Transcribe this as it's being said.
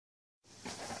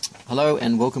Hello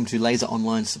and welcome to Laser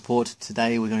Online Support.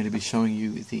 Today we're going to be showing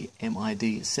you the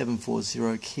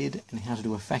MID-740KID and how to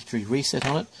do a factory reset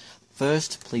on it.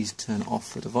 First, please turn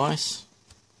off the device.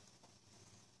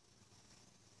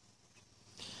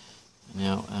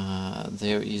 Now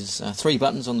there is 3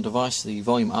 buttons on the device, the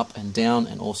volume up and down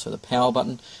and also the power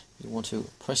button. You want to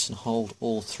press and hold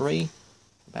all 3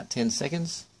 for about 10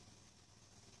 seconds.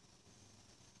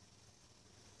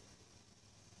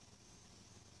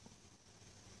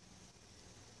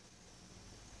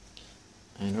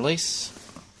 And release.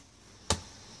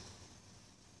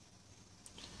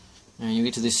 And you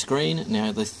get to this screen.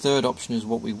 Now the third option is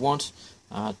what we want,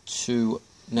 to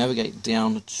navigate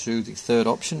down to the third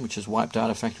option, which is Wipe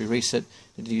Data Factory Reset.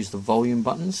 You need to use the volume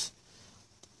buttons.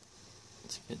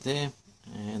 Let's get there.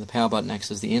 And the power button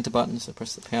acts as the enter button, so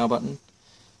press the power button.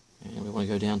 And we want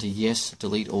to go down to yes,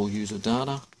 delete all user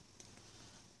data.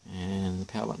 And the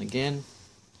power button again.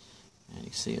 And you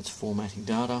can see it's formatting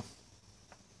data.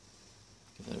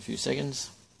 Give that a few seconds.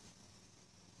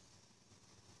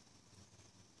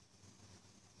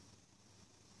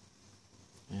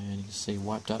 And you can see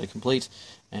wipe data complete.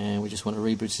 And we just want to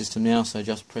reboot system now, so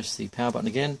just press the power button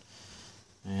again.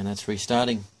 And that's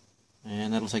restarting.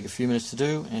 And that'll take a few minutes to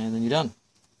do, and then you're done.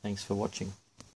 Thanks for watching.